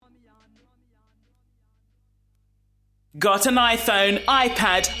Got an iPhone,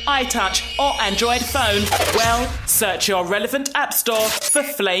 iPad, iTouch or Android phone? Well, search your relevant app store for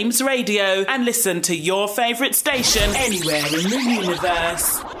Flames Radio and listen to your favourite station anywhere in the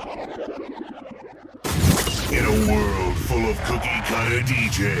universe. In a world full of cookie-cutter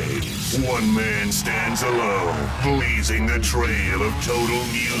DJs, one man stands alone, blazing the trail of total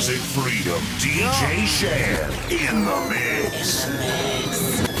music freedom. DJ Cham in the mix.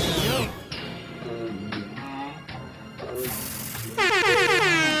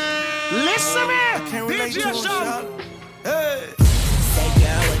 Listen, man. DJ Cham. Hey. Say,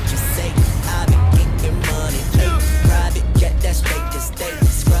 girl, what you say? I've been getting money. Hey, private jet, that's straight to state.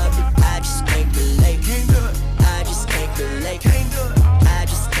 Scrub it, I just can't relate. I just can't relate. I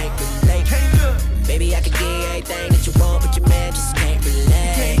just can't relate. Baby, I could get everything that you want, but your man just can't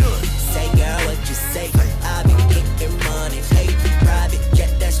relate. Say, girl, what you say? I've been getting money. Hey, private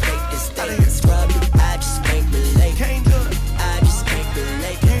jet, that's straight to state. Scrub it, I just can't relate. I just can't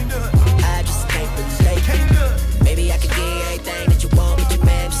relate. I just can't relate. Baby, I could get everything that you want, but your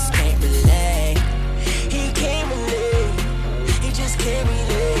man just can't relate. He can't relate. He just can't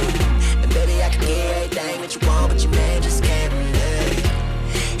relate. And baby, I could get everything that you want, but your man just can't relate.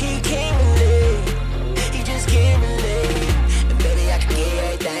 He can't relate. He just can't relate. And baby, I could get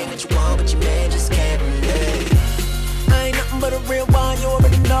everything that you want, but your man just can't relate. I ain't nothing but a real one, you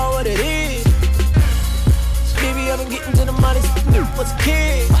already know what it is. Baby, I've been getting to the money since I was a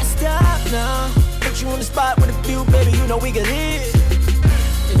kid. Why stop now? Put you on the spot with a few, baby, you know we can hit.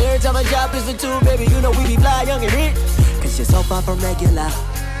 And every time I drop is for two, baby, you know we be fly, young and rich. Cause you're so far from regular,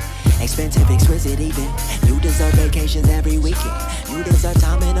 expensive, exquisite even. You deserve vacations every weekend. You deserve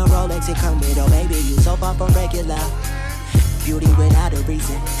time in a Rolex and come with, oh baby, you so far from regular. Beauty without a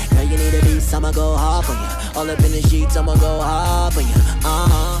reason. Girl, you need a beast, I'ma go hard for you. All up in the sheets, I'ma go hard for you.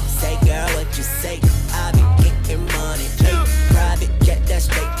 Say, girl, what you say? I've been getting money. Hey, private jet, that's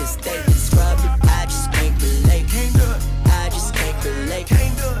straight to state. Scrub it, I just can't relate. I just can't relate.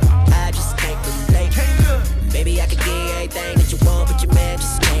 I just can't relate. Baby, I could get everything that you want, but your man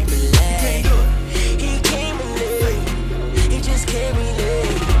just can't relate. He can't relate. He just can't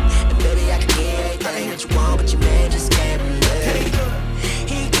relate. And baby, I could get everything that you want, but your man just can't relate.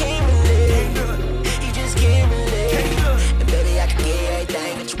 He can't relate. He just can't relate. And baby, I could get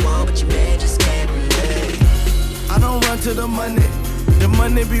everything that you want, but your man just can't relate. I don't run to the money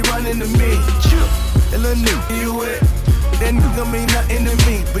be running to me. That little nigga you with, that nigga mean nothing to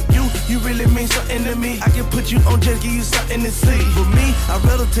me. But you really mean something to me. I can put you on just give you something to see. For me, I'd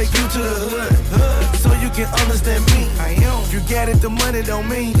rather take you to the hood, so you can understand me. You got it, the money don't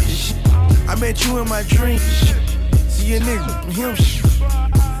mean shit. I met you in my dreams. See a nigga, him shit,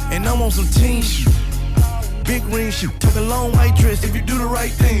 and I'm on some team shit. Big ring shit, talk a long white dress if you do the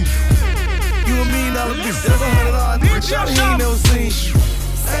right thing. You and me, $1 bitch, that's $100 nigga. He ain't never seen shit.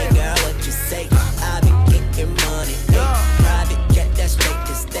 Say, girl, what you say? I've been getting money. Hey, private jet, that's straight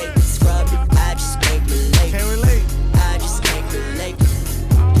to state. Scrub it, I just can't relate. I just can't relate.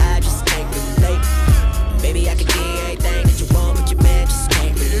 I just can't relate. Baby, I could get everything that you want, but your man just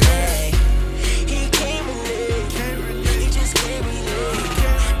can't relate. He can't relate. He just can't relate.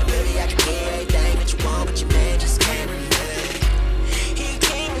 And baby, I could get everything that you want, but your man just can't relate. He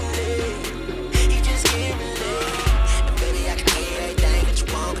can't relate. He just can't relate. And baby, I could get everything that you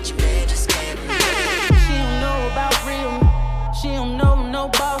want, but your man just can't relate. She don't know about real. She don't know no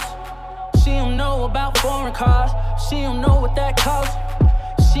boss. She don't know about foreign cars. She don't know what that costs.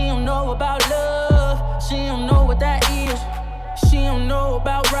 She don't know about love. She don't know what that is. She don't know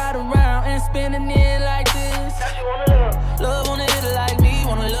about riding around and spinning it like this. Now she wanna love on a hitter like me.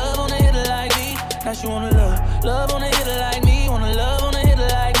 Wanna love on a hitter like me. Now she wanna love on a hitter like me. Wanna love on a hitter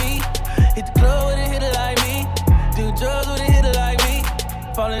like me. Hit the club with a hitter like me. Do drugs with a hitter like me.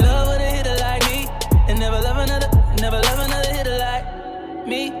 Fall in love with a hitter like me. And never love another hitter like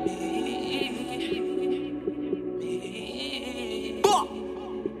me.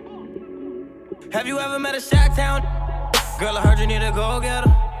 Have you ever met a Shack Town? Girl, I heard you need a go-getter.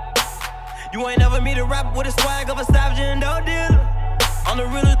 You ain't never meet a rapper with a swag of a savage and no dealer. On the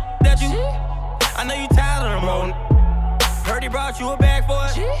real that you, I know you tired of them rolling. Heard he brought you a bag for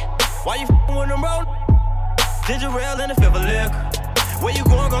it. Why you f***ing with them rolling? Ginger ale in the fifth of liquor. Where you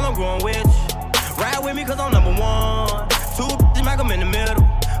going, girl, I'm going with you. Ride with me cause I'm number one. Two bitches, make them in the middle.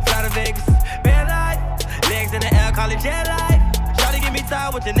 Fly to Vegas, bad life. Legs in the air, call it jet life. Shawty get me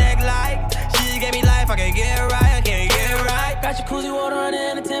tired with your neck light. She gave me life, I can't get it right, I can't get it right. Got your koozie water on it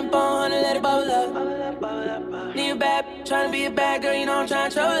and a tempo on it, let it bubble up. Need a bad, tryna be a bad girl, you know I'm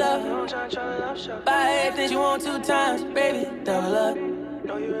tryna show love. Buy everything you want 2 times, baby, double up.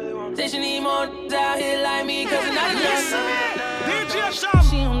 Competition need more out here like me, cause it's not enough. DJ Cham.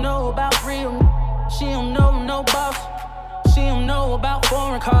 She don't know about real. She don't know no boss. She don't know about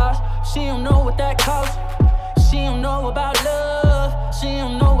foreign cars. She don't know what that costs. She don't know about love. She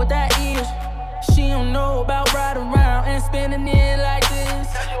don't know what that is. She don't know about riding around and spending it like this.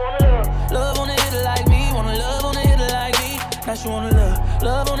 Love on a hitter like me, wanna love on a hitter like me. Now she wanna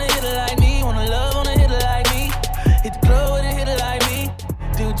love on a hitter like me, wanna love on a hitter like me. Hit the club with a hitter like me,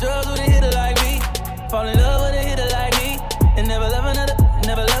 do drugs with a hitter like me. Fall in love with a hitter like me, and never love another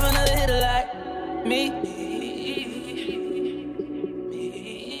hitter like me.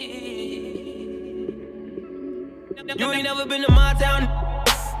 You ain't never been to my town.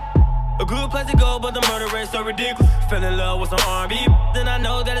 A good place to go, but the murder rate's so ridiculous. Fell in love with some R&B, then I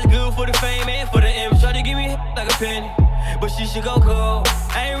know that it's good for the fame and for the image. Try to give me like a penny, but she should go cold.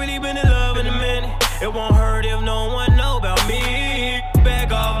 I ain't really been in love in a minute. It won't hurt if no one know about me.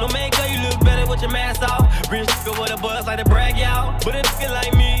 Back off, no makeup, you look better with your mask off. Rich nigga with a buzz like to brag y'all, but a nigga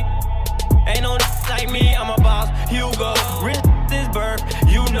like me ain't no like me. I'm a boss, Hugo. Rich this birth,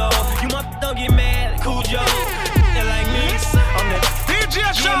 you know. You don't get mad, cool Joe. And like me, I'm that DJ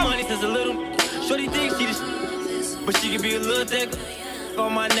Cham. money since a little. Shorty thinks she the but she can be a little thicker.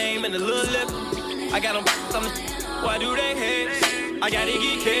 On my name and a little lip. I got them on the why do they hate? I got to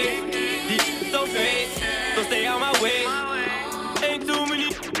get cake. These so fake, so stay out my way. Ain't too many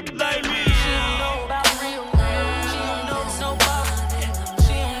like me. She don't know about real. She don't know no boss.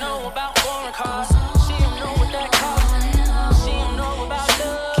 She don't know about foreign cars. She don't know what that costs. She don't know about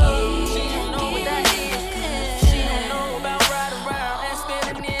love. She don't know what that is. She don't know about riding around and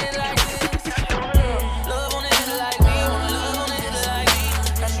spending it like this. Love on a hitter like me, wanna love on a hitter like me.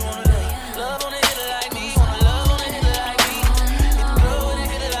 Now she wanna love on a hitter like me, wanna love on a hitter like me. Hit the club with a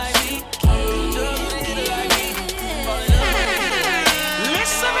hitter like me, do drugs with a hitter like me. Fall in love with a hitter like me.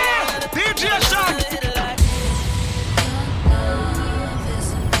 Listen here, DJ Cham.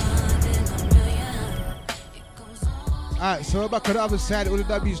 Alright, so we're back on the other side,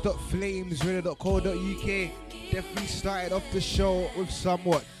 www.flamesradio.co.uk. Definitely started off the show with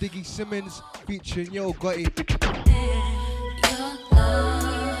somewhat Diggy Simmons featuring Yo Gotti.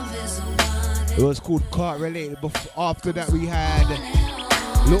 It was called Cart Related. After that we had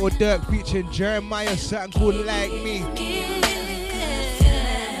Little Dirk featuring Jeremiah, something called Like Me.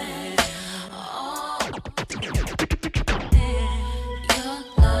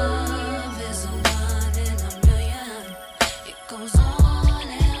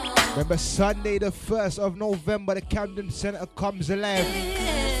 Remember Sunday the 1st of November, the Camden Centre comes alive.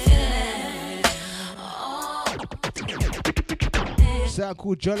 Something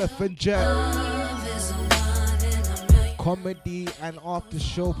called Jolliffe and Jerk. Comedy and after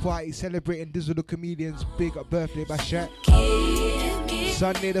show party celebrating Dizzle the Comedian's big birthday bash.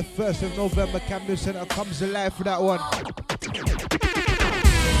 Sunday the 1st of November, Camden Centre comes alive for that one.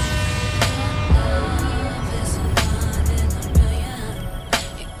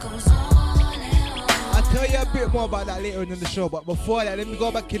 I'll tell you a bit more about that later in the show, but before that, let me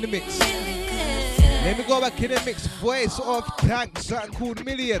go back in the mix. Voice of Tank, something called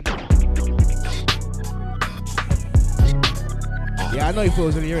Million. Yeah, I know you feel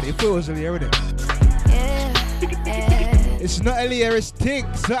already. It's not a lyrics thing,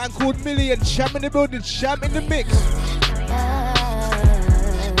 something called Million. Cham in the building, Cham in the mix.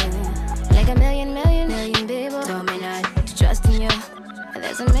 Like a million people told me not to trust in you.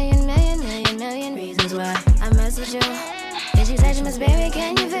 There's a million reasons why I mess with you. And she said you must baby,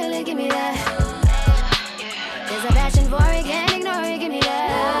 can you feel it? Give me that. There's a passion for it, can't ignore it, give me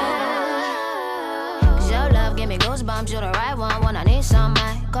that. Cause your love give me goosebumps, you're the right one. When I need some,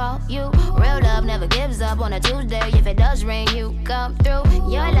 I call you. Real love never gives up on a Tuesday. If it does rain, you come through.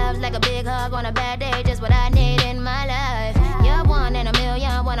 Your love's like a big hug on a bad day, just what I need in my life. You're one in a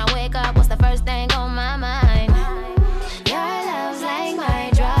million. When I wake up, what's the first thing on my mind? Your love's like my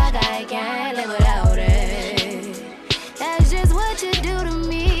drug, I can't live without it. That's just what you do to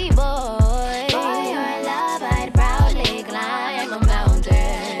me, boy. For your love, I'd proudly climb a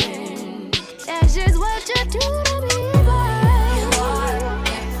mountain. That's just what you do to me, boy. You are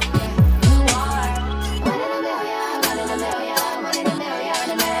one in a million, one in a million, one in a million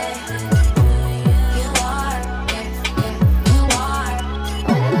to me. You are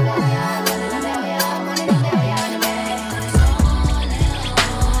one in a million, one in a million, one in a million to me.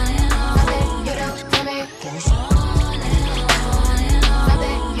 Something you do to me.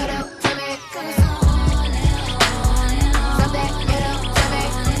 Something you do to me. Something you do to me.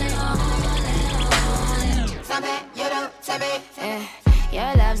 Something you do to me.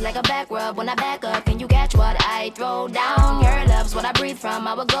 Your love's like a back rub when I back up. Can you catch what I throw down? Your love's what I breathe. breathe from,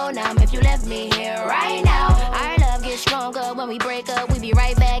 I would go numb if you left me here right now. Our love gets stronger when we break up, we be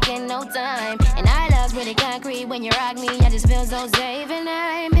right back in no time. And our love's really concrete when you rock me, I just feel so safe. And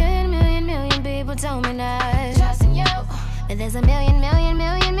I, million people told me not trust in you, but there's a million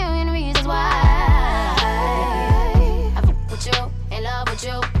reasons why. I fuck with you, in love with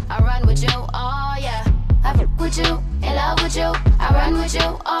you, I run with you, oh yeah. I fuck with you, in love with you, I run with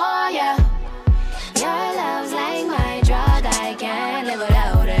you, oh yeah. Your love's like my drug, I can't live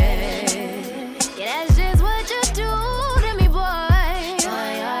without it. Yeah, that's just what you do to me, boy.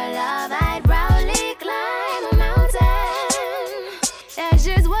 For your love, I'd proudly climb a mountain. That's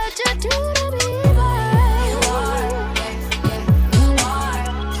just what you do to me, boy. You are, you are.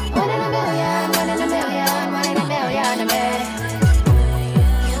 One in a million, one in a million, one in a million to me.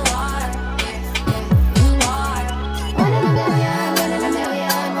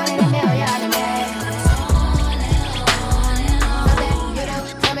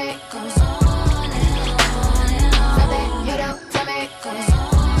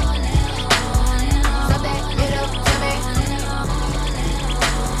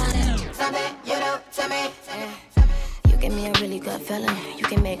 Feeling. You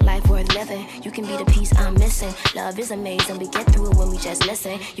can make life worth living. You can be the piece I'm missing. Love is amazing. We get through it when we just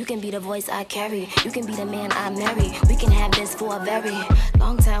listen. You can be the voice I carry. You can be the man I marry. We can have this for a very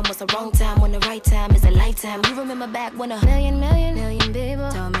long time. What's the wrong time when the right time is a lifetime? You remember back when a million people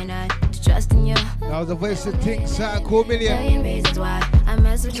told me not to trust in you. That was the voice of Tink, Saturn, Cool Million. Million reasons why I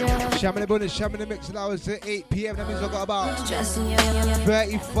mess with you. Sham in the bonus, Sham in the mix, and I was at 8 p.m. That means I got about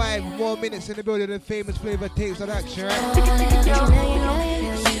 35 more minutes in the building. The famous flavor tapes on action, right?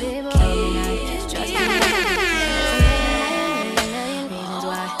 Million people told me not to trust in you. Million reasons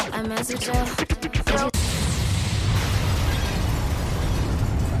why I mess with you.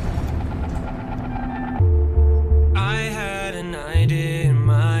 I had an idea in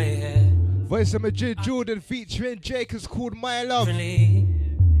my head. Voice of Majid Jordan featuring Jake is called My Love.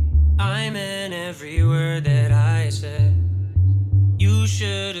 I meant every word that I said. You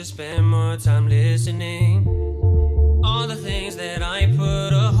should have spent more time listening. All the things that I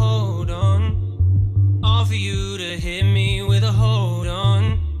put a hold on, all for you to hit me with a hold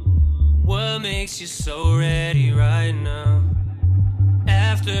on. What makes you so ready right now?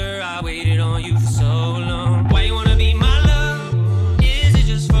 After I waited on you for so long. Why you wanna be my love? Is it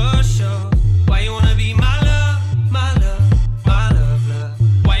just for show? Why you wanna be my love? My love, my love,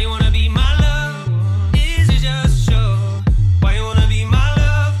 love. Why you wanna be my love? Is it just show? Why you wanna be my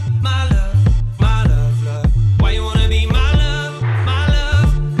love? My love, my love, love. Why you wanna be my love? My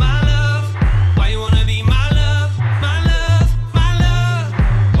love, my love. Why you wanna be my love? My love, my love.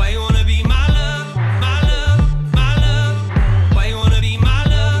 Why you wanna be my love? My love, my love. Why you wanna be my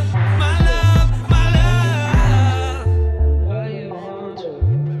love? My love, my love. Why you want to?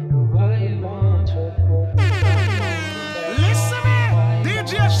 Why you want to? Listen me,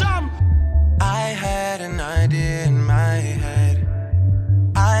 DJ Cham. I had an idea in my head.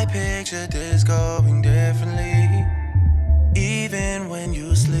 I pictured this going differently. Even when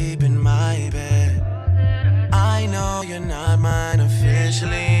you sleep in my bed, I know you're not mine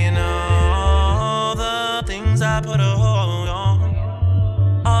officially. And all the things I put a hold on,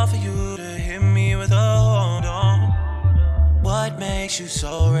 all for you to hit me with a hold on. What makes you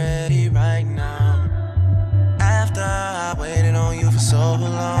so ready right now? After I waited on you for so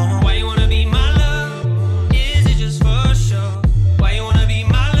long. Why you wanna be my love? Is it just for show? Why you wanna be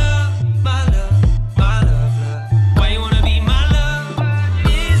my love? My love, my love, love. Why you wanna be my love?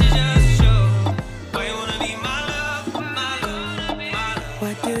 Is it just show? Why you wanna be my love? My love, my love.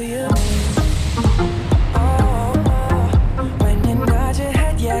 What do you mean? Oh, when you nod your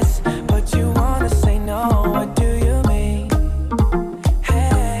head yes, but you wanna say no. What do you mean?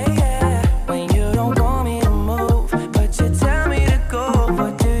 Hey, yeah. When you don't want me to move, but you tell me to go.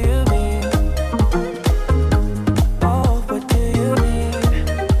 What do you mean? Oh, what do you mean?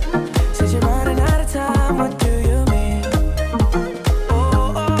 Since you're running out of time, what do you mean?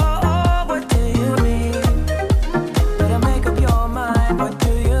 Oh, what do you mean? Better make up your mind, what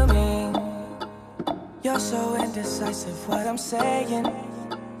do you mean? You're so indecisive, what I'm saying.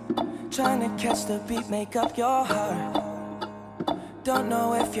 Trying to catch the beat, make up your heart. Don't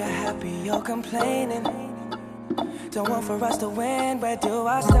know if you're happy or complaining. Don't want for us to win, where do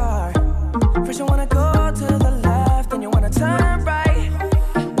I start? First you wanna go to the left, then you wanna turn right.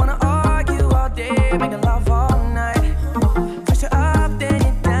 Wanna argue all day, making love all night. First you're up, then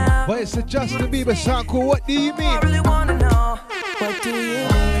you're down. Voice of Justin Bieber sound cool. What do you I mean? really wanna know, what do you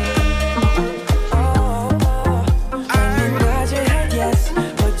mean? And you nod your head yes,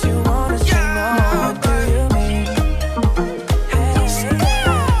 but you wanna say no. What do you mean? Hey,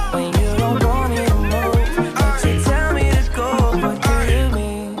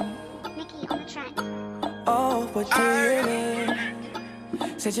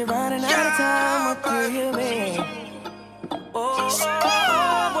 Said you're running out of time, what do you mean?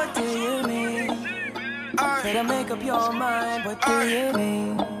 Oh, what do you mean? Better make up your mind, what do you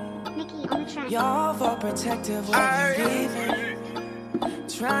mean? You're overprotective, what I'm giving.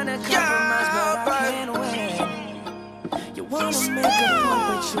 Trying to compromise, but I can't win. You wanna make a point,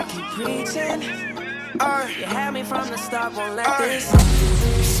 but you keep preaching. You had me from the start, won't let this.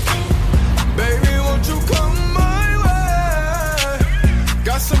 Baby, won't you come my way?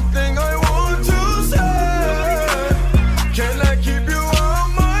 Got something I want to say. Can I keep you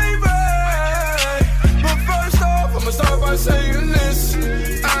on my way? But first off, I'ma start by saying this.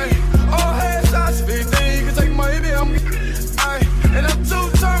 All hands, I speak, then you can take my baby. And I'm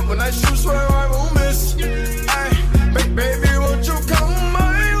too turned when I shoot, swear I won't miss. Baby, won't you come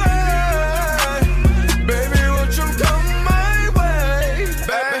my way? Baby, won't you come my way?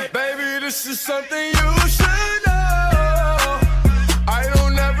 Baby, this is something you should know. I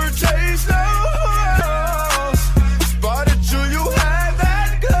don't ever chase no hoes. Spotted you had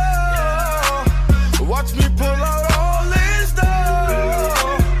that girl. Watch me pull out all this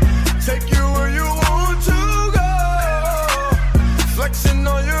dough. Take you where you want to go. Flexing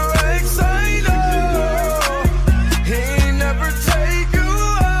on your ex, I know. He ain't never take you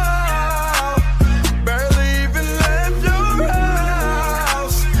out. Barely even left your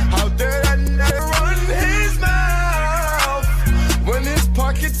house. How dare I never run his mouth when his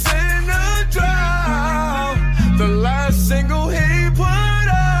pocket's in a drought? The last single he put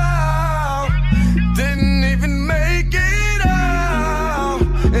out didn't even make it out.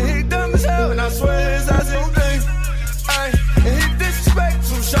 And he dumb as hell, and I swear his ass don't think. And he disrespect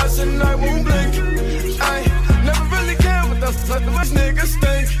 2 shots and I won't blink. Never really care what the fuck the niggas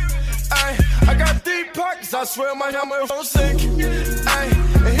think. I got deep pockets, I swear my hammer won't sink.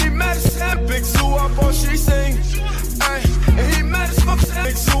 And he mad as hell, big Sue up all she sing. And he mad as fuck,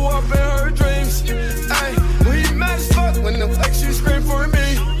 big Sue up in her dreams. When he mad as fuck when the flex she scream for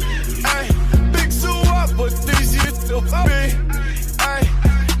me. Big Sue up, but these years still for me.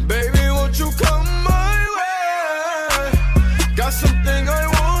 Baby, won't you come my way? Got something I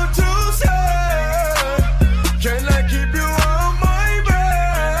want to say. Can I keep you on my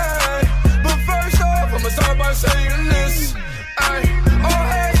way? But first off, I'ma start by saying this. All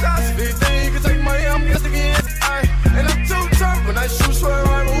hands, I speak, then you can take my I'm guessing again. And I'm too tough when I shoot, swear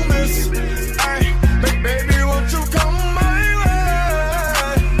I won't miss. Baby, won't you come my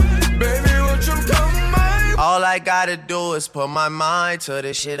way? Baby, won't you come my way? All I gotta do is put my mind to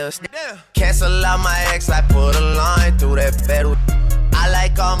this shit. Cancel out my ex, I put a line through that bed. I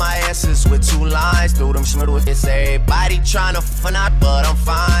like all my S's with 2 lines through them. It's everybody tryna fun out, but I'm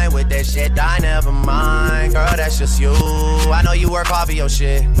fine with that shit. I never mind, girl, that's just you. I know you work hard for your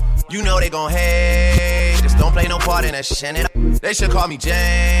shit. You know they gon' hate. Just don't play no part in that shit. They should call me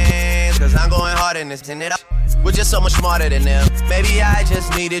James, cause I'm going hard in this. We're just so much smarter than them. Maybe I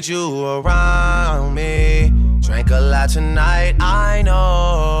just needed you around me. Drank a lot tonight, I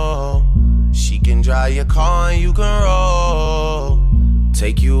know. She can drive your car and you can roll.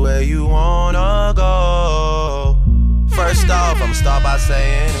 Take you where you wanna go. First off, I'ma start by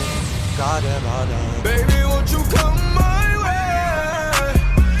saying it. Goddamn, all done. Baby, won't you come my way?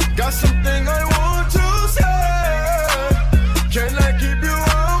 Got something I want to say. Can I keep you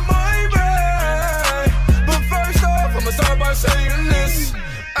on my way? But first off, I'ma start by saying this.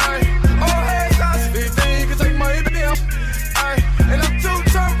 All hands, I speak, then you can take my baby. And I'm too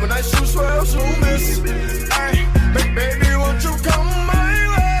tough when I shoot, swear else won't miss. Baby, won't you come my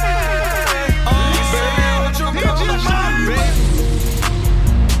way? Baby, won't you come my way?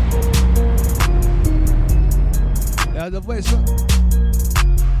 Yeah, the voice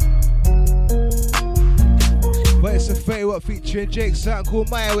of Fate, what featuring Jake, something called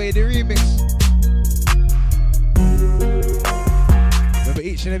My Way, the remix. Remember,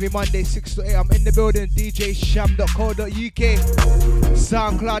 each and every Monday, 6 to 8, I'm in the building, djsham.co.uk,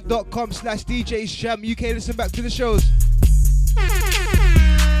 soundcloud.com/djshamuk. Listen back to the shows.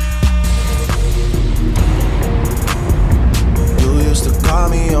 You used to call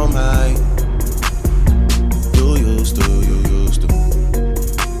me on my. You used to.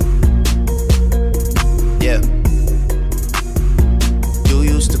 Yeah. You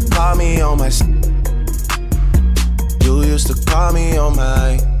used to call me on my. You used to call me on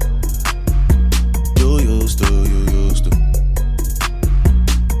my. You used to.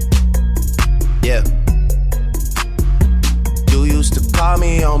 Yeah. You used to call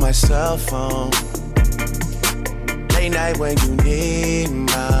me on my cell phone. Late night when you need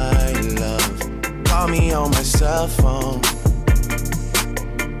my love. Call me on my cell phone.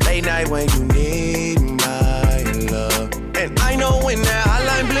 Late night when you need my love. And I know when that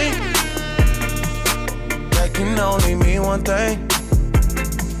hotline can only mean one thing.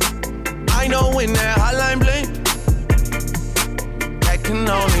 I know when that hotline bling, that can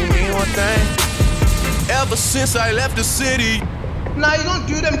only mean one thing. Ever since I left the city. Nah, you don't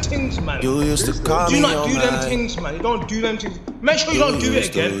do them things, man. You used to call me. Do not do them things, man. You don't do them things. Make sure you don't do it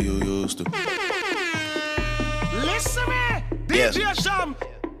again. You used to. Listen me, DJ Cham.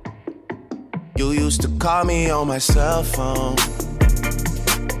 You used to call me on my cell phone.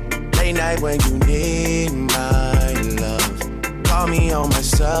 Late night when you need my love. Call me on my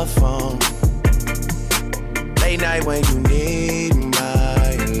cell phone. Late night when you need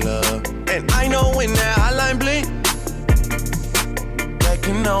my love. And I know when that hotline blink, that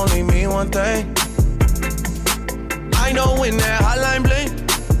can only mean one thing. I know when that hotline blink,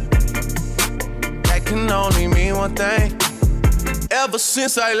 that can only mean one thing. Ever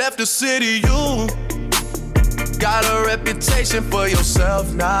since I left the city, you got a reputation for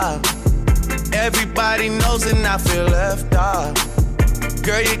yourself now. Everybody knows and I feel left out.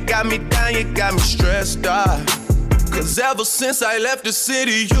 Girl, you got me down, you got me stressed out. Cause ever since I left the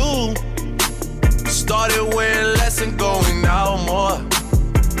city, you started wearing less and going out more.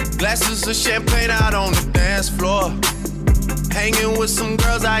 Glasses of champagne out on the dance floor. Hanging with some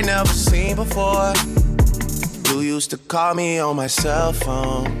girls I never seen before. You used to call me on my cell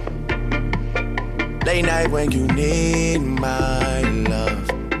phone. Late night when you need my love.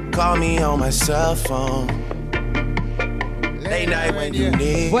 Call me on my cell phone. Late night when you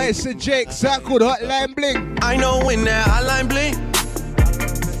need. Voice of Jake, that called Hotline Bling. I know when that hotline blink,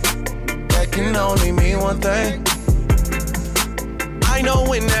 that can only mean one thing. I know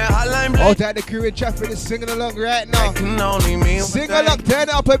when that hotline blink. Out at the crew in traffic is singing along right now. That can only mean one sing thing. along, turn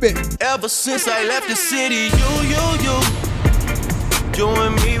it up a bit. Ever since I left the city, you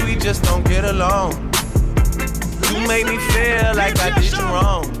and me, we just don't get along. You make me feel like I did you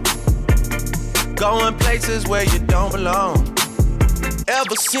wrong. Going places where you don't belong.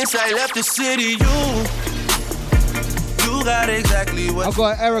 Ever since I left the city, you got exactly what I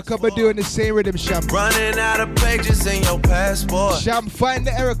got Erica Badu in the same rhythm, Cham. Running out of pages in your passport. Cham, find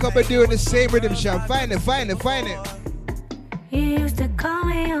the Erica Badu in the same rhythm, Cham. Find it. You used to call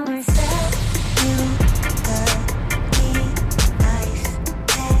me on my cell. You be nice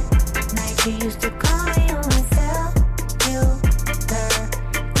at night. You used to call me on my cell. You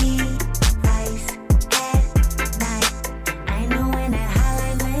be nice at night. I know when that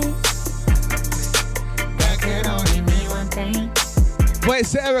hotline blinks, that could only mean one thing.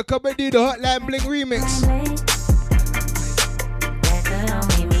 Voice of Erica Badu, the Hotline Bling remix. That could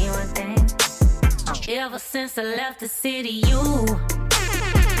only mean one thing. Ever since I left the city, you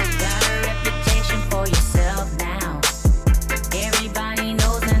got a reputation for yourself now. Everybody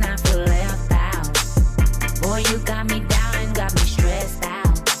knows and I feel left out. Boy, you got me down and got me stressed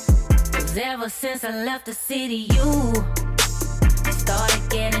out. Cause ever since I left the city, you started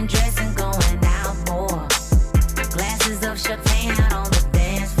getting dressed and going out more. Glasses of champagne out on the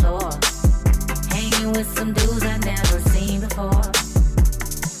dance floor. Hanging with some dudes I've never seen before.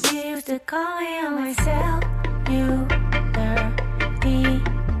 You used to call me on my cell. You dirty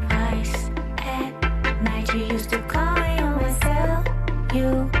ice at night. You used to call me on my cell.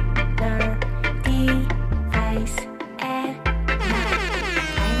 You dirty ice at night.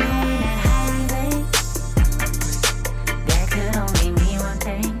 I know when that hotline blinks, that could only mean one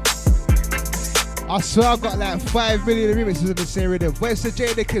thing. I swear I got like 5 million remixes in the same rhythm. Where's the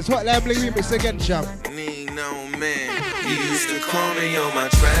Jada Kids Hotline Bling remix again, Cham? Need no man. You used to call me on my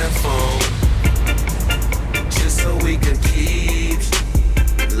trap phone, just so we could keep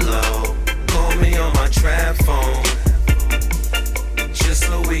low. Call me on my trap phone, just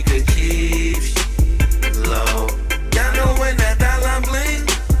so we could keep low. Y'all know when that dial blink,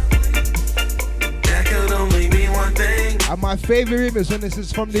 that could only mean one thing. And my favorite remix when this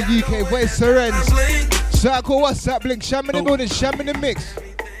is from the UK, Voice Surrends. Circle, what's that Blink? Cham in the building, Cham in the mix.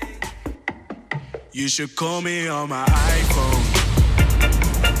 You should call me on my iPhone.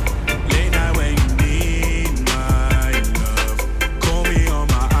 Late night when you need my love. Call me on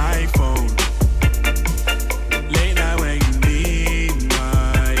my iPhone. Late night when you need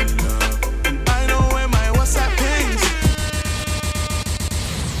my love. And I know when my WhatsApp pings.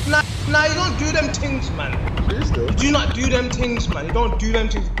 Nah, you don't do them things, man. You do not do them things, man. You don't do them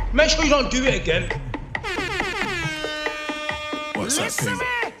things. Make sure you don't do it again. WhatsApp ping.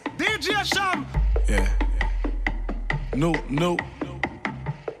 DJ Cham. Yeah. No.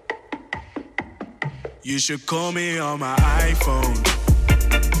 You should call me on my iPhone.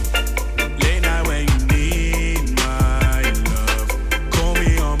 Late night when you need my love. Call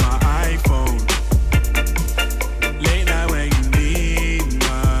me on my iPhone. Late night when you need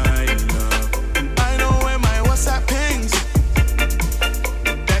my love. And I know when my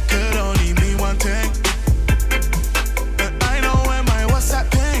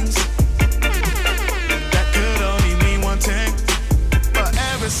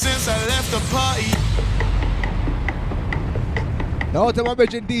Out to my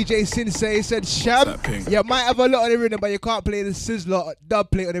virgin DJ Sensei, he said, Cham, you might have a lot of the rhythm, but you can't play the sizzler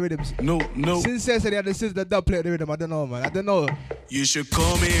dub plate on the rhythms. No. Sensei said he had the sizzler dub plate on the rhythm. I don't know, man. I don't know. You should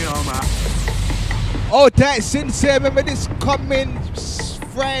call me on my... Oh, that Sensei, remember this coming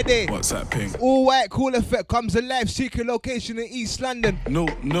Friday. What's that ping? All White Cool Effect comes alive, secret location in East London. No.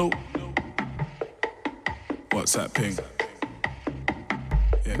 What's that ping?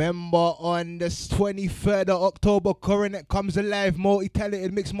 Yeah. Remember on the 23rd of October, Coronet comes alive,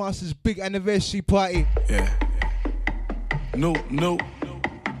 multi-talented Mix Masters big anniversary party. Yeah. No.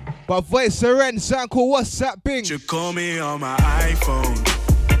 But voice Seren, sound cool, what's that ping? You call me on my iPhone.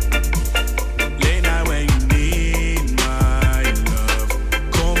 Late night when you need my love.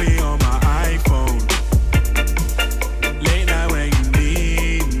 Call me on my iPhone. Late night when you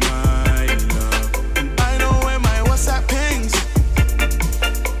need my love. And I know when my WhatsApp pings,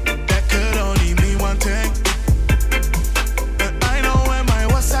 that could only mean one thing. And I know when my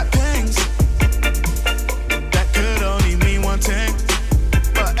WhatsApp pings, that could only mean one thing.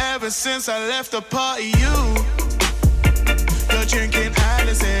 But ever since I left the party, you're drinking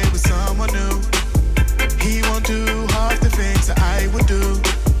Alizé with someone new. He won't do half the things that I would do.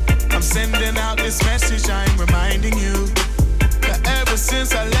 I'm sending out this message, I'm reminding you that ever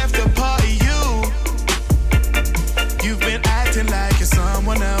since I left the party, you've been acting like you're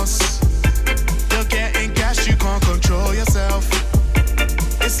someone else. You're getting gas, you can't control yourself.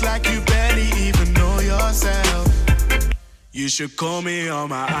 It's like you barely even know yourself. You should call me on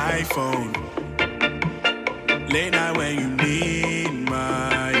my iPhone. Late night when you need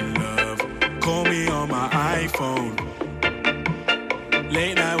my love. Call me on my iPhone.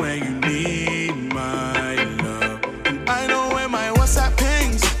 Late night when you need my love. And I know when my WhatsApp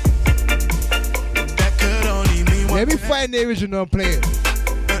pings, that could only mean one. Let me find the original and play it.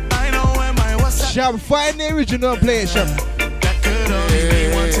 And I know when my WhatsApp Cham, find the original and play it, Cham. that could only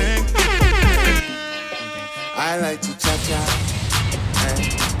mean one thing. I like to cha-cha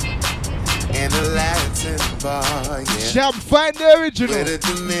in a Latin bar, yeah. Cham, find the original. With a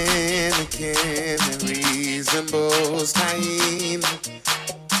Dominican and reasonable time.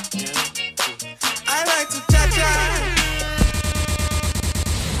 Yeah. I like to cha-cha.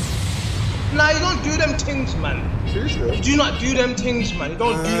 Nah, you don't do them things, man. Seriously? You do not do them things, man. You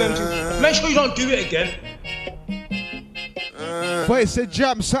don't do them things. Make sure you don't do it again. Voice said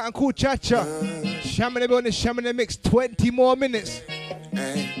Jam, something called Cha-Cha. Cham in the building, Cham in the mix, 20 more minutes.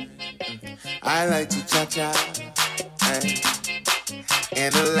 Hey. I like to cha-cha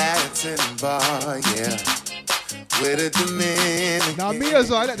in a Latin bar, yeah. With a Dominican. Now me as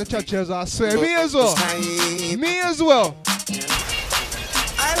well, I like the Cha-Cha as well, I swear. Me as well. Me as well.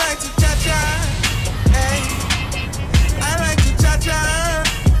 I like to cha-cha, hey. I like to cha-cha,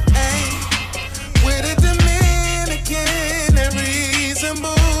 hey. With a Dominican and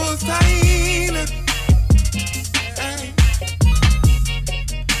reasonable time, hey.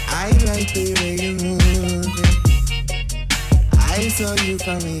 I like the way you move it. I saw you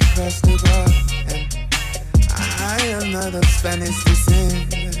from across the bar, and I am not of Spanish descent.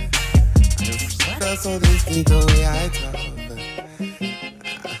 That's all they think the way I talk.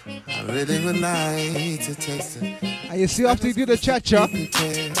 I really would like to taste it. And you see after you do the cha-cha.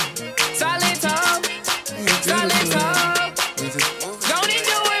 Solid talk. Don't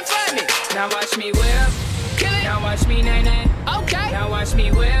do it for me. Now watch me whip. Kill it. Now watch me nay-nay. Okay. Now watch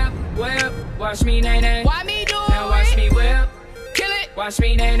me whip. Watch me nay-nay. Why me do it? Now watch me whip. Kill it. Watch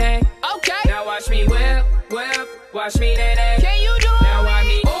me nay-nay. Okay. Now watch me whip. Watch me nay-nay. Can you do it? Now watch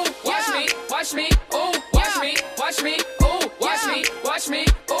me. Ooh, watch me. Ooh, watch me. Ooh, watch me.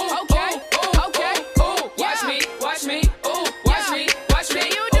 Ooh, okay. Okay. Ooh, watch me. Ooh, watch me.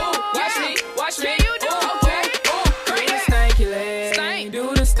 You do. Watch me. You do. Okay. Ooh, do the stanky leg. Do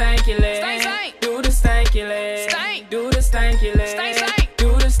the stanky leg. Do the stanky leg. Do the stanky leg.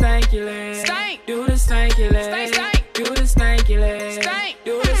 Do the stanky leg. Do the stanky leg. Do the stanky leg.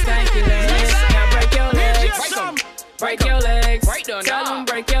 Do the stanky leg. Now break your legs. Break your legs. Tell them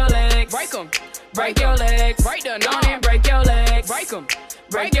break your legs. Break your legs. Break the knob and break your legs. Break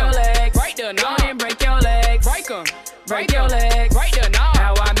your legs. Break the knob and break your legs. Break your legs. Break the knob.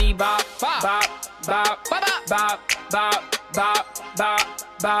 Now I me bop, bop, bop, bop, bop, bop, bop, bop,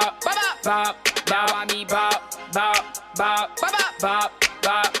 bop, bop, bop. Now I me bop, bop, bop, bop, bop,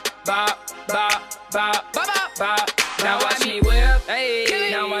 bop, bop, bop, bop, bop. Now watch me whip.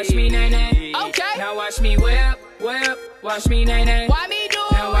 Hey. Now watch me nay-nay. Okay. Now watch me whip. Watch me nay-nay. Why me do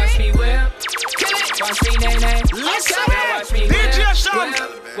it? Now watch me whip. Watch me nay-nay. Listen, now watch me whip. DJ Cham.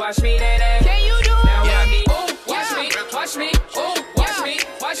 Watch me nay-nay. Can you do it? Now watch me. Ooh, watch me. Ooh, watch me.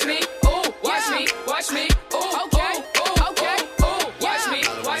 Ooh, watch me. Ooh, watch me. Okay. Ooh,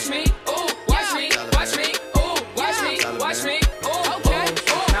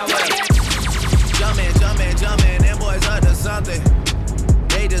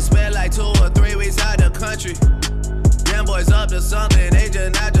 to something, they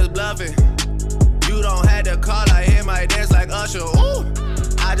just not just bluffing. You don't have to call, I hit my dance like Usher. Ooh,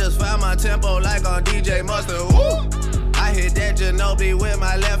 I just found my tempo like on DJ Mustard. Ooh, I hit that Ginobili with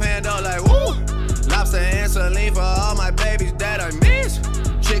my left hand, though, like woo. Lobster and saline for all my babies that I miss.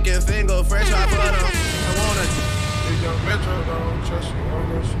 Chicken finger, fresh fry for them. I wanna.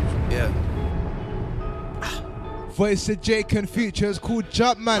 Yeah. Voice of Jake and Futures called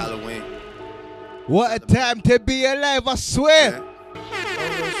Jumpman. Halloween. What a time to be alive, I swear.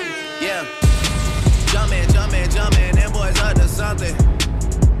 Yeah. Jumpin', them boys up to something.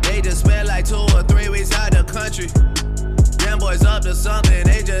 They just spent like 2 or 3 weeks out the country. Them boys up to something,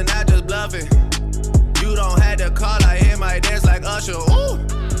 they just not just bluffing. You don't have to call, I hit my dance like Usher. Ooh,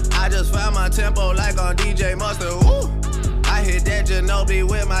 I just found my tempo like on DJ Mustard. Ooh, I hit that Ginobili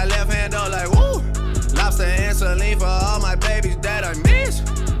with my left hand, though, like woo. Lobster and saline for all my babies that I miss.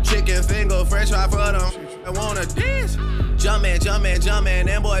 Chicken finger, fresh fry for them. I wanna dance. Jumpin',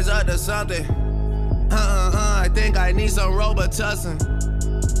 them boys up to something. I think I need some Robitussin.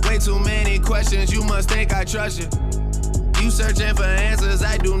 Way too many questions, you must think I trust you. You searching for answers,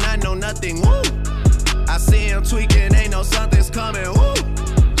 I do not know nothing. Woo! I see him tweaking, ain't no something's coming. Woo!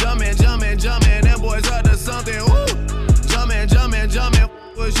 Jumpin', them boys up to something. Woo! Jumpin',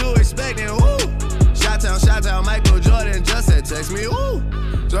 what you expecting? Woo! Shout out, Michael Jordan just said text me. Woo!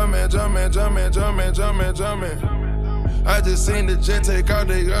 Jumpin'. I just seen the jet take out,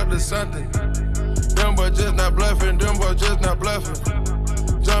 they up to something. Them boys just not bluffing, Jumpin',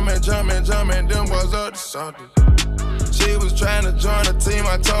 them boys up to something. She was trying to join the team,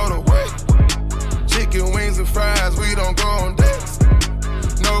 I told her wait. Chicken wings and fries, we don't go on dates.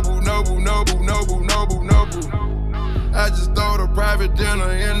 Noble. I just throw the private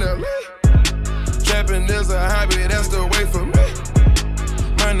dinner in LA. Trapping is a hobby, that's the way for me.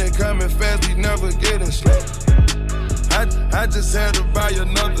 Money coming fast, we never getting sleep. I just had to buy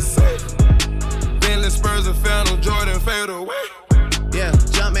another safe. Bentley Spurs and Phantom Jordan fade away. Yeah,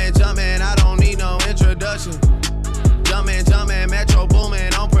 jumpin', I don't need no introduction. Jumpin', Metro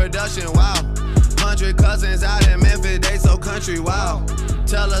boomin' on production, wow. 100 cousins out in Memphis, they so country, wow.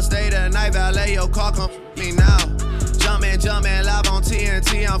 Tell her stay the night, valet your car, come me now. Jumpin', live on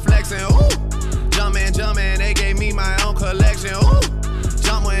TNT, I'm flexin', ooh. Jumpin', they gave me my own collection, ooh.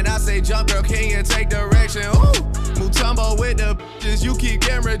 Jump when I say jump, girl, can you take direction, ooh. Mutombo with the bitches, you keep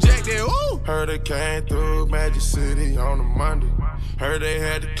getting rejected, ooh. Heard they came through Magic City on a Monday. Heard they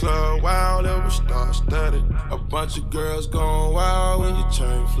had the club wild, it was star-studded. A bunch of girls going wild when your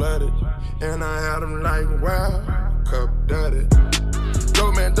chain flooded. And I had them like, wow, cup dirty.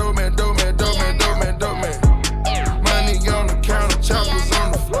 Dope man. Money on the counter, choppers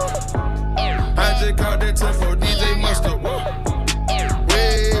on the floor. I just caught that tempo, DJ Mustard.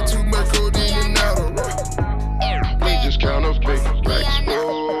 Way too much codeine and out of rock. We just count up big racks.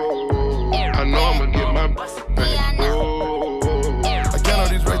 Whoa, I know I'ma get my back. Whoa, I count all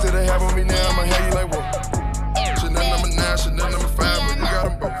these racks that they have on me now. I'ma have you like whoa. Chanel number 9, Chanel number 5, but you got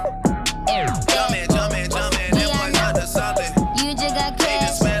them both. Jumpin', them boys up to something. You just got They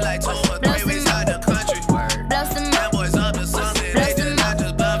just spent like 2 or 3 weeks out the country. blow some Them boys up to something, they just not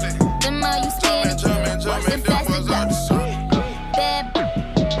just bluffing. the more you spend, Jumpin', them boys up to something. bad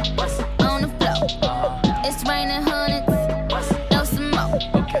on the floor. It's raining hundreds. Throw some more.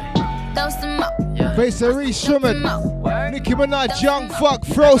 Face of Reese Sherman. Nicki Minaj, Young Fuck,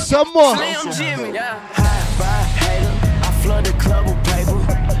 throw some more. Slim Jimmy, yeah. High five hater, I flood the club with paper.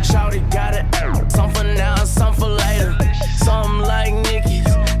 Shawty got it, some for now, some for later. Some like Nicki's,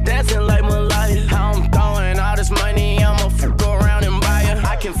 dancing like Malaya. How I'm throwing all this money, I'ma go around and buy it.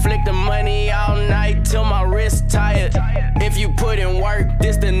 I can flick the money all night till my wrist tired. If you put in work,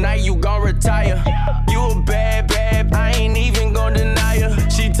 this the night you gon' retire. You a bad, I ain't even gon' deny her.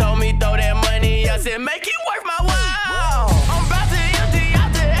 She told me throw that money, I said make it worth my while. I'm about to empty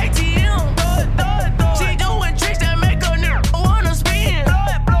out the ATM. She doing tricks that make a nigga wanna spin.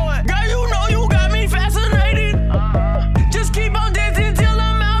 Girl, you know you got me fascinated. Just keep on dancing till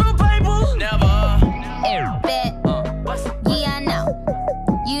I'm out of paper. Never. Bet. Yeah, I know.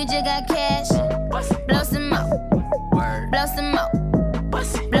 You just got cash. Blow some more. Blow some more. Blow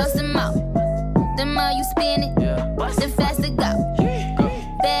some more. The more you spend it, the faster go.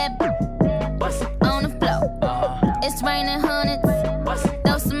 Bad on the floor. It's raining hundreds.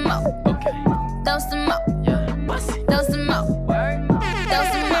 Throw some more. Throw some more. Throw some more.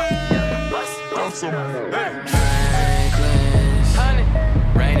 Throw some more. Honey,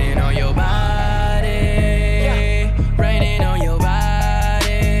 raining on your body. Raining on your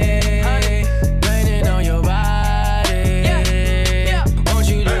body. Raining on your body. Won't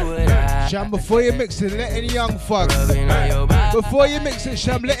you do it? Cham Before you mix it, let in young fucks. Before you mix it,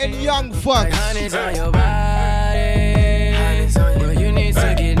 Cham, let in young fucks. Honey's on your body. Well, you need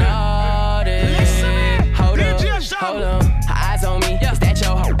to get naughty. Hold on. Her eyes on me. Is that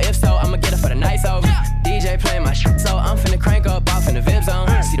your hoe? If so, I'ma get her for the night over. DJ playing my shit, so I'm finna crank up off in the VIP zone.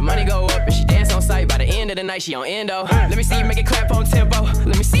 See the money go up and she dance on sight. By the end of the night, she on endo. Let me see you make it clap on tempo.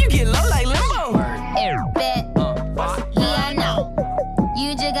 Let me see you get low like limbo. Bet. Yeah, I know.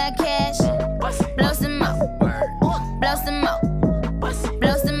 You just got cash. Blow some more. Blow some more. Blow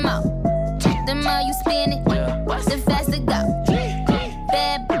some more. The more you spin it, the faster go.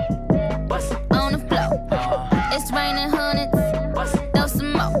 Bad on the floor. It's raining hundreds. Throw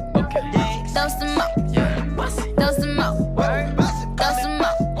some more. Throw some more. Throw some more.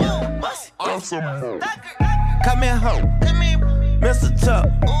 Throw some more. Come here, ho. Mr. Tuck.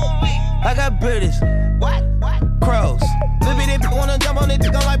 I got British. Crows. Little bit of wanna jump on it.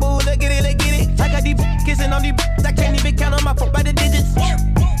 I'm like, boo, let's get it, let's get it. I got these kissing on these I can't even count on my phone by the digits.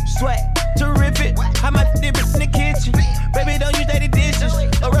 Sweat, terrific. I might dip in the kitchen. Baby, don't use dirty dishes.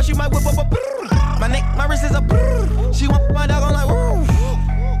 Or else you might whip up a my neck, my wrist is a she want my dog, I'm like, woo.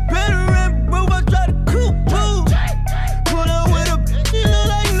 Better and move, I try to cool, too. Put up with a you look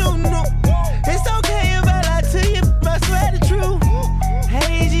like no. It's okay if I lie to you, I swear the truth.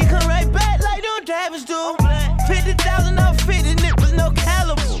 Hey, G, come right back like no drivers do. 50,000 outfit and it was no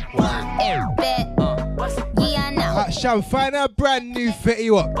caliber. Bet. Yeah, I know. Cham, find a brand new fitty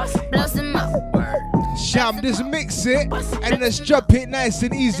up. Blow some more. Cham, just mix it and let's drop it nice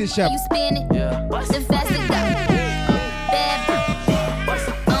and easy, Cham. You spin it, the faster go. Bad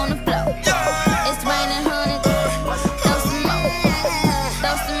on the floor. It's raining hundreds. Throw some more.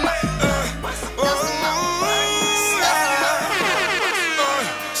 Throw some more. Throw some more.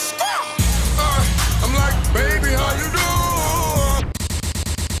 I'm like, baby, how you doing?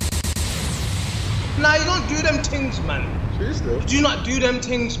 Nah, you don't do them things, man. You do not do them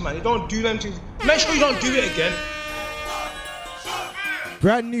things, man. You don't do them things. Make sure you don't do it again.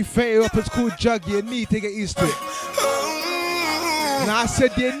 Brand new fitty up, it's called Jug. You need to get used to it. Now I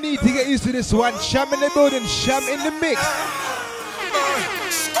said you need to get used to this one. Cham in the building, Cham in the mix.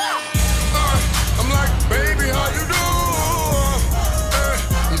 I'm like, baby, how you doing?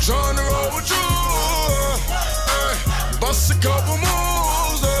 I'm trying to roll with you. Bust a couple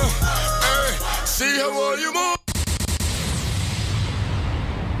moves. See how well you move.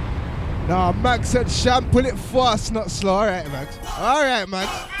 Nah, Max said Cham, pull it fast, not slow. Alright, Max. Alright, Max.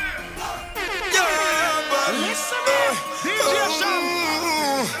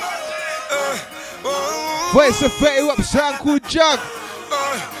 Voice of fetty up, song called Jug.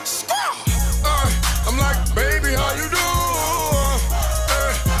 I'm like, baby, how you doing?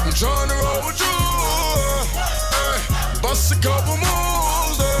 I'm trying to roll with you. Bust a couple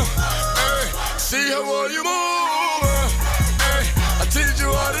moves. See how well you move. I teach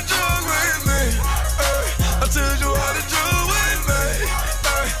you how to jug with me. I teach you how to jug with me.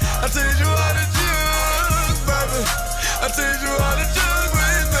 I teach you how to jug, baby. I teach you how to jug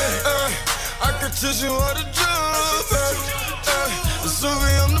with me. I can teach you how to jug, baby.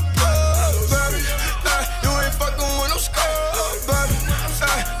 Sugar, I'm the bug, baby. You ain't fucking with no skull, baby.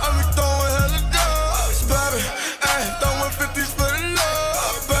 I be throwing hella dubs, baby. Throwing 50s for the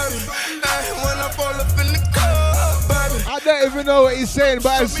love, baby. When I fall up in the club, baby. I don't even know what he's saying,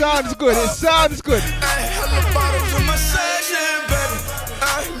 but it sounds good. It sounds good. Hella bottles in my section, baby.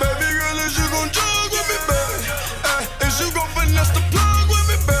 Baby girl, is you gon' jug with me, baby? Is you gon' finesse the plug with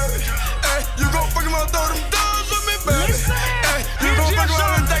me, baby? You gon' fucking around, throw them dogs with me, baby? You gon' fuck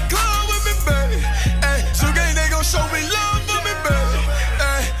around in that club with me, baby? So gang, they gon' show me love for me, baby?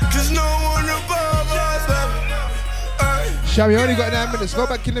 Cause no one above us, baby. Cham, you only got 9 minutes. Go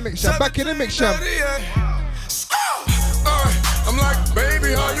back in the mix, Cham. Back in the mix, Cham. I'm like,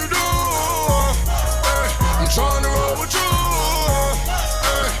 baby, how you doing? I'm trying to roll with you.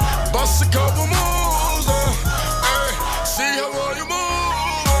 Bust a couple moves. See how well you move.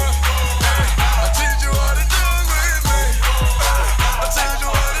 I teach you how to jug with me. I teach you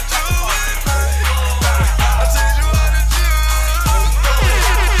how to jug with me. I teach you how to jug.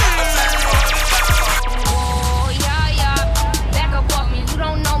 I teach you how to jug. Oh, yeah. Back up off me. You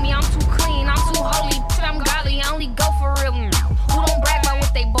don't know me. I'm too clean. I'm too holy. I'm godly. I only go for real. Who don't brag about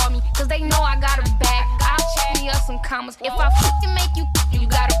what they bought me? Cause they know I got a bag. I'll check me up some commas. If I fucking make you, you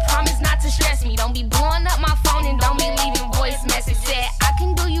gotta promise not to stress me. Don't be blowing up my phone and don't be leaving voice message. Said I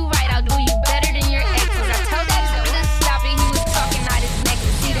can do you right. I'll do you better than your exes. I told that dude to stop it. He was talking out his neck.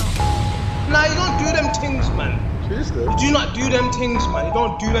 See the Nah, you don't do them things, man. You do not do them things, man. You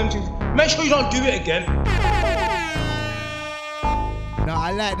don't do them things. Make sure you don't do it again. Nah, I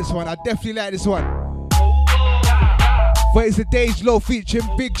I like this one. I definitely like this one. But it's the Dage Low featuring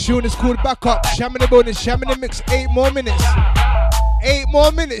Big Sean. It's called Back Up. Cham in the building, Cham in the mix. 8 more minutes. 8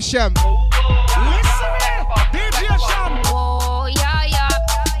 more minutes, Cham. Listen here, DJ Cham. Oh, yeah, yeah.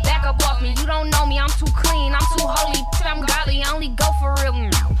 Back up off me. You don't know me. I'm too clean. I'm too holy. I'm godly. I only go for real. Who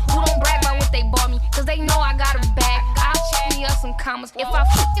don't brag about what they bought me? Cause they know I got a bag. I'll check me up some commas. If I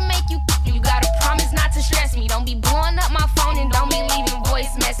fucking make you, you gotta promise not to stress me. Don't be blowing up my phone and don't be leaving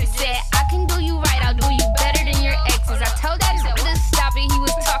voice message. Said I can do you right. I'll do you better than your exes. I told that to stop it. He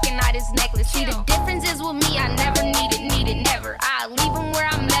was talking out his necklace. See, the difference is with me. I never needed, never. I leave him where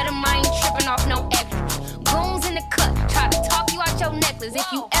I met him. I ain't tripping off no extra. Goons in the cut. Try to talk you out your necklace. If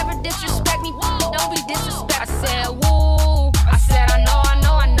you ever disrespect me, don't be disrespect. I said, woo. I said, I know.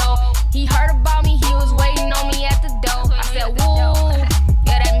 He heard about me, he was waiting on me at the door. I said, woo,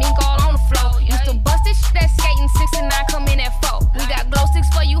 yeah, that mink all on the floor. Used to bust this shit at skating, 6 and 9 come in at 4. We got glow sticks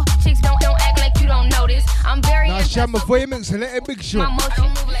for you, chicks don't act like you don't know this. I'm very now, Cham, before you mix it, let it Big Sean.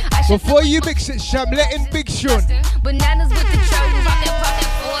 Before you mix it, Cham, let him Big Sean. Bananas with the troubles, out there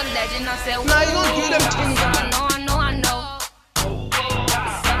pocket for a legend. I said, nah, you don't do them things, I know.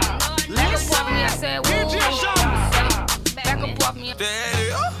 Back up off me, I said, woo. Back up off me. I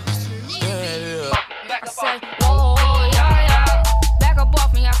said, whoa, yeah, yeah. Back up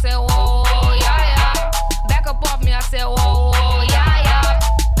off me, I said, whoa, yeah, yeah. Back up off me, I said, whoa, yeah, yeah.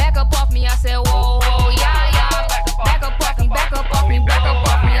 Back up off me, I said, whoa, yeah, yeah. Back up off me, back up off me, back up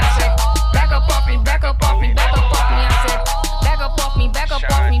off me, I said, back up off me, back up off me, back up off me, I said, back up off me, back up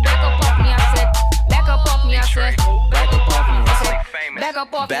off me, back up off me, I said, back up off me, I said, back up off me, I said.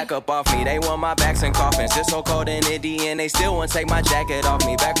 Back up off me, they want my backs and coffins. It's so cold in Indy and they still won't take my jacket off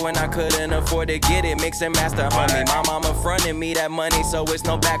me. Back when I couldn't afford to get it, mix and master, homie. My mama fronted me that money, so it's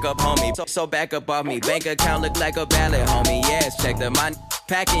no backup, homie. So back up off me, bank account look like a ballot, homie. Yes, check the money.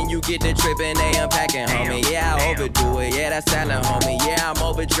 Packing, you get the trip and they unpacking, homie. Yeah, I overdo it, yeah, that's salad, homie. Yeah, I'm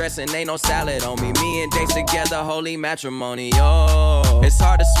overdressing, ain't no salad on me. Me and Dates together, holy matrimony, oh. It's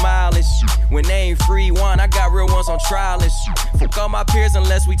hard to smile and shit when they ain't free one. I got real ones on trial and shit. Fuck all my peers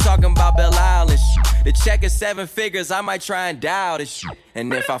unless we talking about Belle Isle and shit. The check is 7 figures, I might try and dial this shit.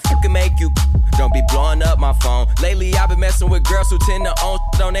 And if I fucking make you, don't be blowing up my phone. Lately I've been messing with girls who tend to own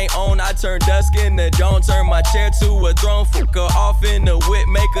shit on they own. I turn dusk into dawn, turn my chair to a throne. Fuck her off in the whip,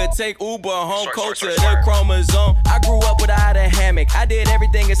 make her take Uber home. Coat to the chromosome. I grew up without a hammock. I did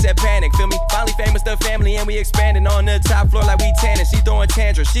everything except panic. Feel me? Finally famous the family and we expanding on the top floor like we tanning. She throwing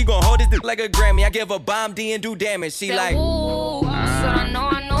tantrums. She gon' hold this dick like a Grammy. I give a bomb D and do damage. She like, ooh, I know.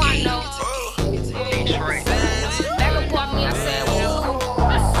 Back up off me, I said, whoa.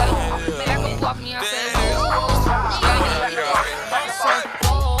 Back up off me, I said,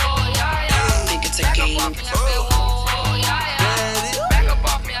 whoa. Yeah, yeah. Think it's a game. Back up off me, I said, whoa, yeah, yeah. Back up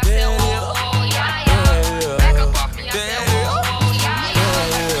off me, I said, whoa, yeah, yeah. Back up off me, I said, whoa, yeah,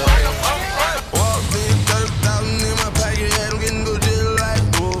 yeah. Back up off me. Walked in, 30,000 in my pocket, had them getting go just like,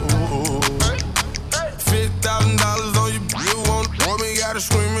 whoa. $50,000 on you want me, gotta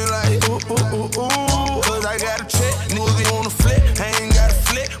screaming like, ooh. Cause I got a check, niggas wanna flip, I ain't gotta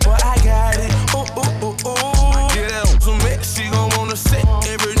flip, but I got it, ooh. Get out some mix, she gon' wanna sit,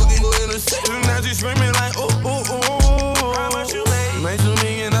 every nigga go in a set, now she screaming like, ooh. How much you made? Made $2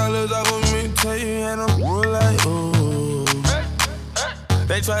 million off of me, tell you, and I'm real like, ooh.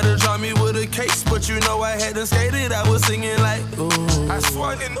 They tried to drop me with a case, but you know I hadn't skated, I was singing like, ooh. I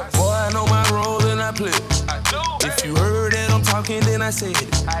swear, boy, I know my role and I play. If you heard that I'm talking, then I said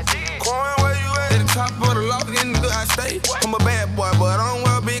it. Coin, where you at? At the top of the lock, in the I stay. I'm a bad boy, but I don't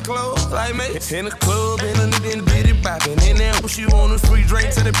wear big clothes like me. In the club, in the bitty poppin'. In there, she want a free drink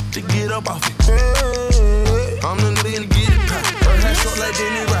to the to get up off it. Hey, I'm the nigga to get it poppin'. Her hair short like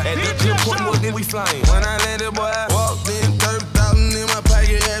Denny Rock. At the clip point, more than we flying. When I landed, boy, I walked in, 30,000 in my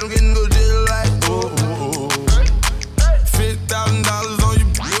pocket, had them getting go just like, ooh. $50,000 on you,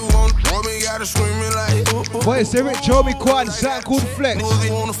 want me, gotta screaming like, ooh. Boy, it's Eric Joey Quad, something called Flex.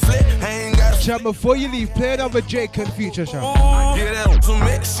 Cham, before you leave, play another Drake and feature, Cham.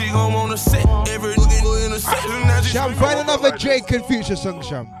 Cham, find another Drake and feature song,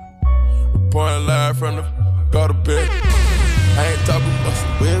 Cham. Point live from the go to bed. I ain't talking about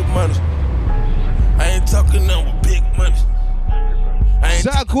some big money. I ain't talking about big money.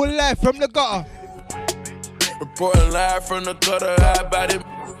 Something called Live from the Gutter. Reporting live from the gutter, high body.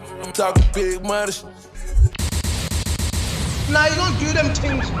 I'm talking big money. Nah, you don't do them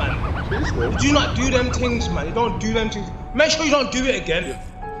things, man. You do not do them things, man. You don't do them things. Make sure you don't do it again.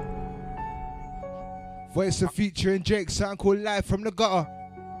 Voice of featuring Drake, something called Live from the Gutter.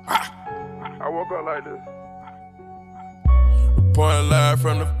 I woke up like this. Pouring live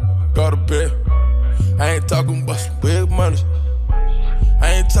from the gutter bed. I ain't talking about some big money.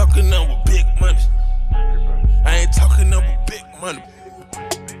 I ain't talking number big money. I ain't talking number big money.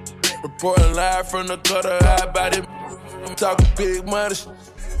 Reporting live from the gutter, high body. I'm talking big money.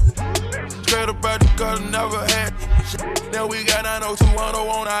 Straight about the gutter, never had shit. Now we got 90210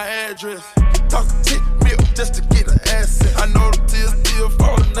 on our address. Talking 10 mil just to get an asset. I know the tears still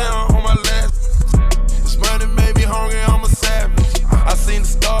falling down on my last. This money made me hungry, I'm a savage. I seen the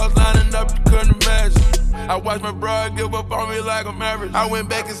stars lining up, you couldn't imagine. I watched my bro give up on me like I'm average. I went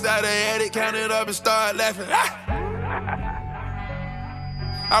back inside the attic, counted up and started laughing.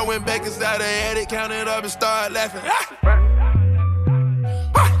 I went back inside the attic, counted up and started laughing.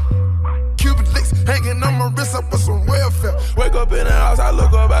 Cuban links hanging on my wrist, I put some welfare. Wake up in the house, I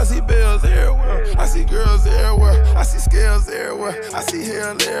look up, I see bills everywhere. I see girls everywhere, I see scales everywhere. I see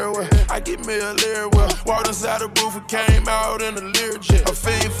hell everywhere, I get mail everywhere. Walked inside the booth and came out in the Learjet. A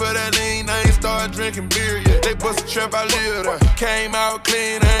fiend for that lean, I ain't started drinking beer yet. They bust a trap, I live there. Came out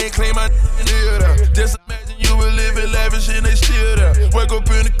clean, I ain't clean my live there. Just imagine you would live in lavish and they still there. Wake up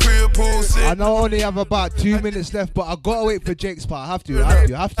in the crib, pool sit. I know I only have about 2 minutes left, but I gotta wait for Jake's part. I have to.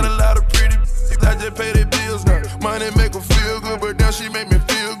 Got a lot of pretty I just pay their bills now. Money make her feel good, but now she make me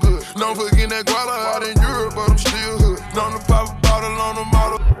feel good. Don't forget that guala out in Europe, but I'm still hood. Known to pop a bottle on the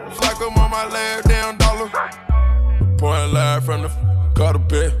model, like I'm on my last damn dollar. Pouring live from the gutter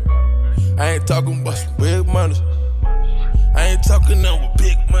bed. I ain't talking about some big money. I ain't talking number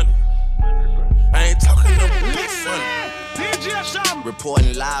big money. I ain't talking number big money. DJ Cham.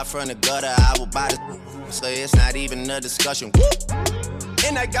 Reporting live from the gutter, I will buy the so it's not even a discussion. Woo!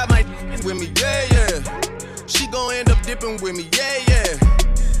 And I got my with me, yeah, yeah. She gon' end up dipping with me, yeah,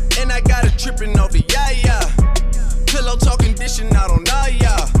 yeah. And I got her tripping off the yeah. Pillow talking, dishing out on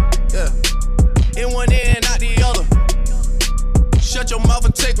yeah. In one ear and out the other. Shut your mouth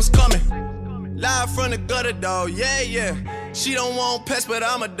and take what's coming. Live from the gutter, dog, yeah, yeah. She don't want pets, but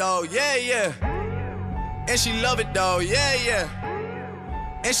I'm a dog, yeah, yeah. And she love it, dog, yeah,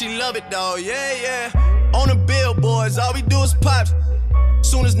 yeah. And she love it, dog, yeah, yeah. On the billboards, all we do is pop.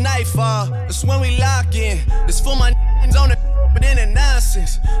 Soon as nightfall, that's when we lock in. This for my n***s on the but in the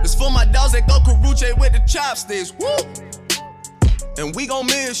nonsense. This for my dogs that go karuche with the chopsticks. Woo! And we gon'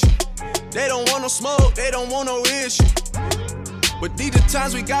 miss you. They don't want no smoke, they don't want no issue. But these are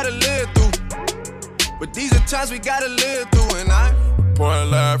times we gotta live through. But these are times we gotta live through. And I pouring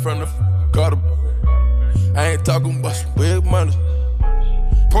live from the gutter. I ain't talking about some big money.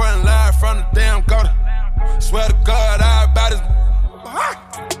 Pouring live from the damn gutter. Swear to God, I about this.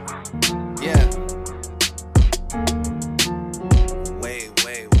 Yeah. Way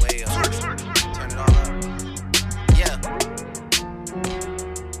up. Turn it all up. Yeah.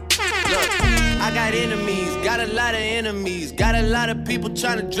 Look, I got enemies, got a lot of enemies. Got a lot of people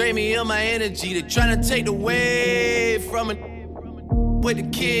trying to drain me of my energy. They trying to take away from it with the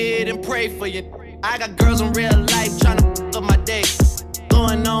kid and pray for you. I got girls in real life trying to f up my day.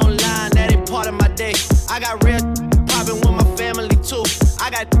 Going online, that ain't part of my day. I got real popping with my family too. I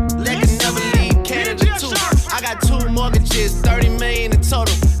got that can never leave Canada too. I got 2 mortgages, 30 million in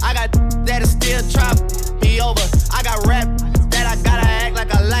total. I got that is still try me over. I got rap that I gotta act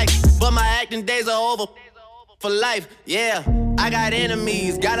like I like, but my acting days are over for life. Yeah, I got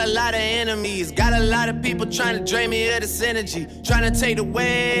enemies, got a lot of enemies, got a lot of people trying to drain me of this energy, trying to take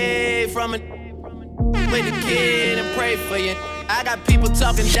away from it. With the kid and pray for you. I got people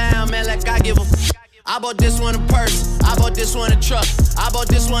talking down, man, like I give a I bought this one a purse, I bought this one a truck, I bought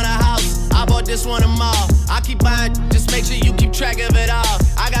this one a house, I bought this one a mall. I keep buying, just make sure you keep track of it all.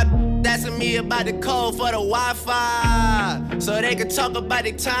 I got asking me about the code for the Wi-Fi, so they can talk about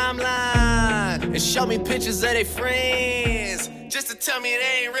their timeline and show me pictures of their friends, just to tell me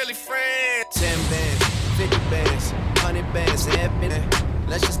they ain't really friends. 10 bands, 50 bands, 100 bands, everything.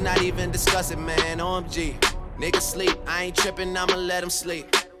 Let's just not even discuss it, man. OMG, niggas sleep, I ain't tripping, I'ma let them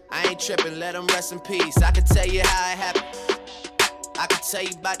sleep. I ain't tripping, let them rest in peace. I can tell you how it happened. I can tell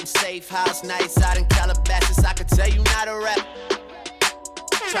you about them safe house nights out in Calabasas. I can tell you not a rap.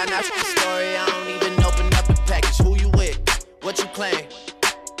 Try not to the story, I don't even open up the package. Who you with? What you claim?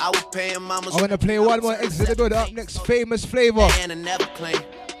 I was paying mamas. I'm gonna play one more exit to go up next, Famous Flavor. And I never claim.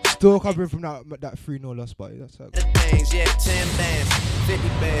 Still covering from that 3-0 loss, but that's okay. The things, yeah, 10 bands, 50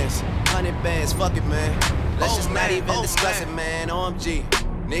 bands, 100 bands, fuck it, man. Let's just not even discuss it, man. OMG.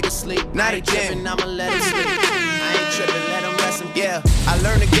 Niggas sleep, not a trippin', I'ma let them sleep. I ain't trippin', let them rest them. Yeah, I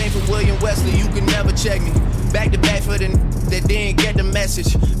learned the game from William Wesley, you can never check me. Back to back for the that didn't get the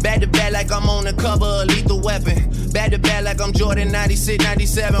message. Back to back like I'm on the cover of Lethal Weapon. Back to back like I'm Jordan 96,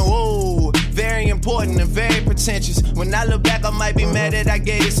 97, whoa. Very important and very pretentious. When I look back, I might be mad that I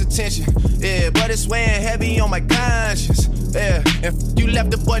gave this attention. Yeah, but it's weighing heavy on my conscience. Yeah, and you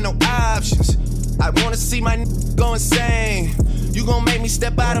left the boy no options. I wanna see my go insane. You gon' make me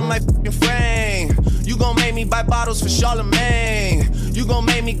step out of my fucking frame. You gon' make me buy bottles for Charlemagne. You gon'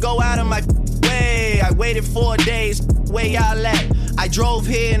 make me go out of my way. I waited 4 days, where y'all at? I drove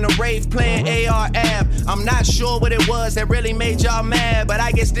here in a rave playing AR-AB. I'm not sure what it was that really made y'all mad, but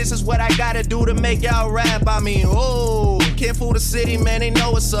I guess this is what I gotta do to make y'all rap. I mean, oh, can't fool the city, man, they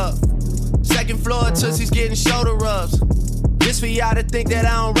know what's up. Second floor, Tootsie's getting shoulder rubs. This for y'all to think that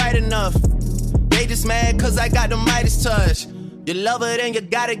I don't write enough. They just mad cause I got the Midas touch. You love her, then you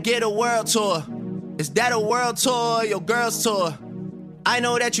gotta get a world tour. Is that a world tour or your girl's tour? I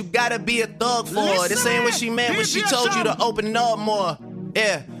know that you gotta be a thug for her. This ain't what she meant when she told you to open up more.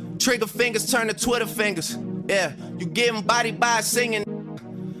 Yeah, trigger fingers turn to Twitter fingers. Yeah, you getting body by singing.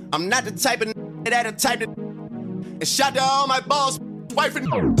 I'm not the type of that'll type of. And shout to all my boss, wife and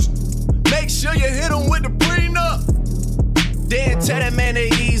make sure you hit him with the prenup. Then tell that man to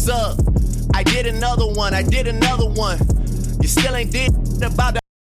ease up. I did another one. You still ain't did about the